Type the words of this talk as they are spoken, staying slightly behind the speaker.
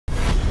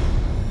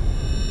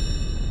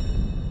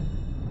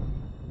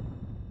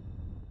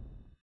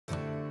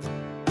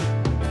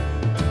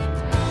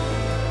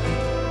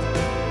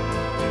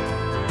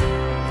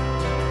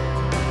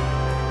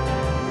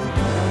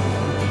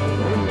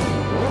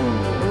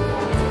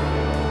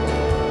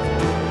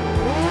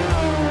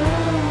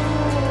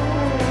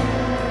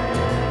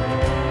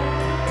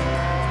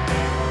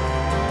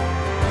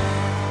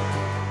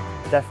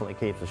definitely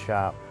keeps us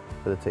sharp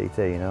for the TT.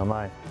 You know,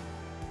 my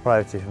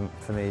priority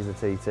for me is the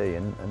TT,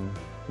 and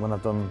when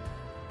I've done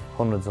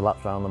hundreds of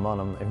laps around Le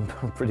Mans, I'm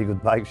in pretty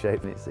good bike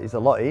shape. It's a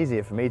lot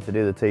easier for me to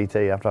do the TT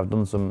after I've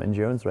done some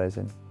endurance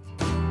racing.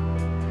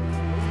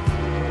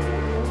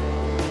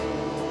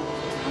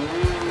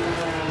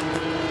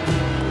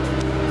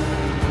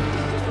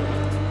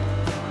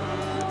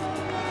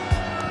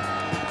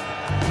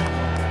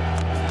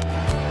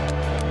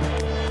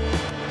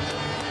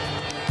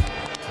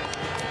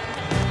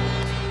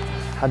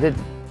 I did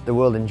the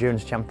World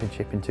Endurance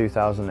Championship in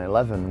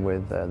 2011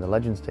 with the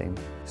Legends team.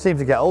 Seemed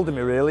to get hold of me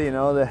really, you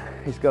know,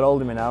 it's got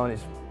hold of me now, and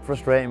it's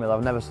frustrating me that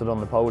I've never stood on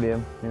the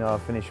podium. You know,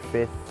 I've finished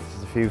 5th,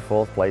 a few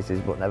 4th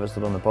places, but never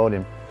stood on the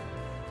podium.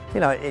 You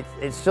know,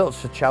 it's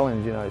such a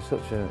challenge, you know, it's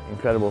such an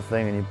incredible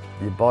thing, and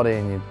your body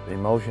and your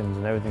emotions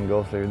and everything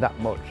go through that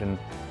much. And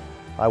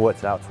I worked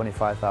it out,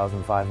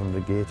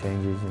 25,500 gear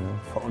changes, you know,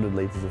 400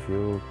 litres of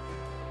fuel.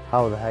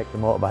 How the heck the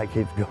motorbike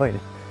keeps going?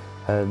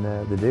 And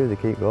they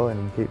keep going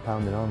and keep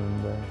pounding on,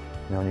 and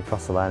you know, when you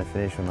cross the line of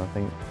finish, and I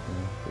think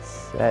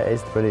you know,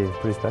 it's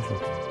pretty special.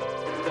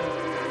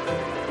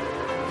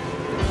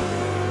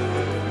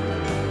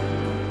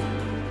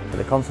 But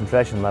the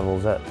concentration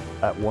levels at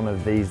one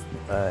of these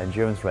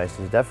endurance races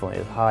is definitely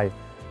as high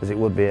as it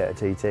would be at a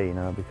TT, you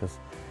know, because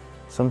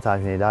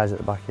sometimes you need eyes at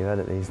the back of your head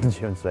at these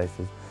endurance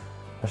races,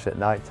 especially at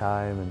night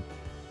time, and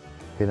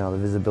you know, the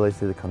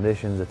visibility, the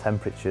conditions, the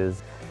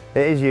temperatures.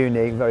 It is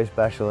unique, very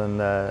special, and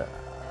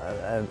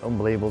an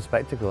unbelievable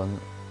spectacle, and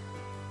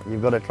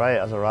you've got to try it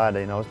as a rider.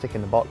 You know, I was ticking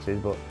the boxes,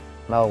 but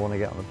now I want to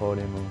get on the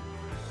podium, and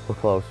we're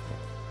close.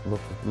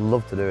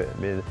 Love to do it.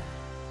 It'd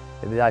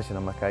be the icing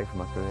on my cake for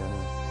my career.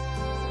 Anyway.